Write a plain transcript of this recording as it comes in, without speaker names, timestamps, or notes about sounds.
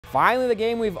Finally, the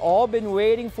game we've all been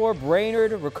waiting for.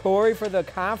 Brainerd, Rocori for the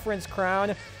conference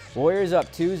crown. Warriors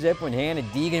up 2-0 when Hannah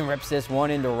Deegan rips this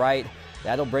one into right.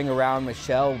 That'll bring around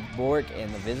Michelle Bork,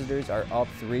 and the visitors are up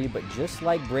 3. But just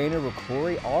like Brainerd,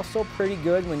 Rocori also pretty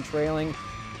good when trailing.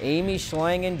 Amy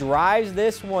Schlangen drives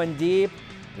this one deep.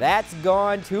 That's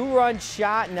gone. 2-run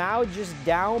shot, now just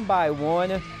down by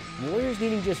 1. Warriors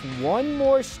needing just one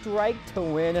more strike to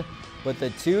win. But the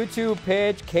 2-2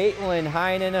 pitch, Caitlin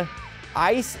Heinen,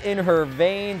 ice in her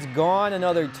veins, gone.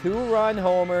 Another 2-run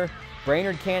homer.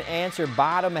 Brainerd can't answer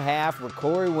bottom half.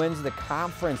 Rocori wins the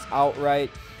conference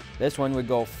outright. This one would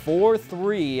go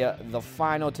 4-3, the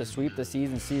final to sweep the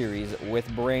season series with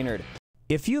Brainerd.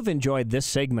 If you've enjoyed this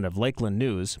segment of Lakeland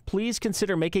News, please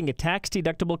consider making a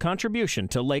tax-deductible contribution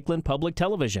to Lakeland Public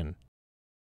Television.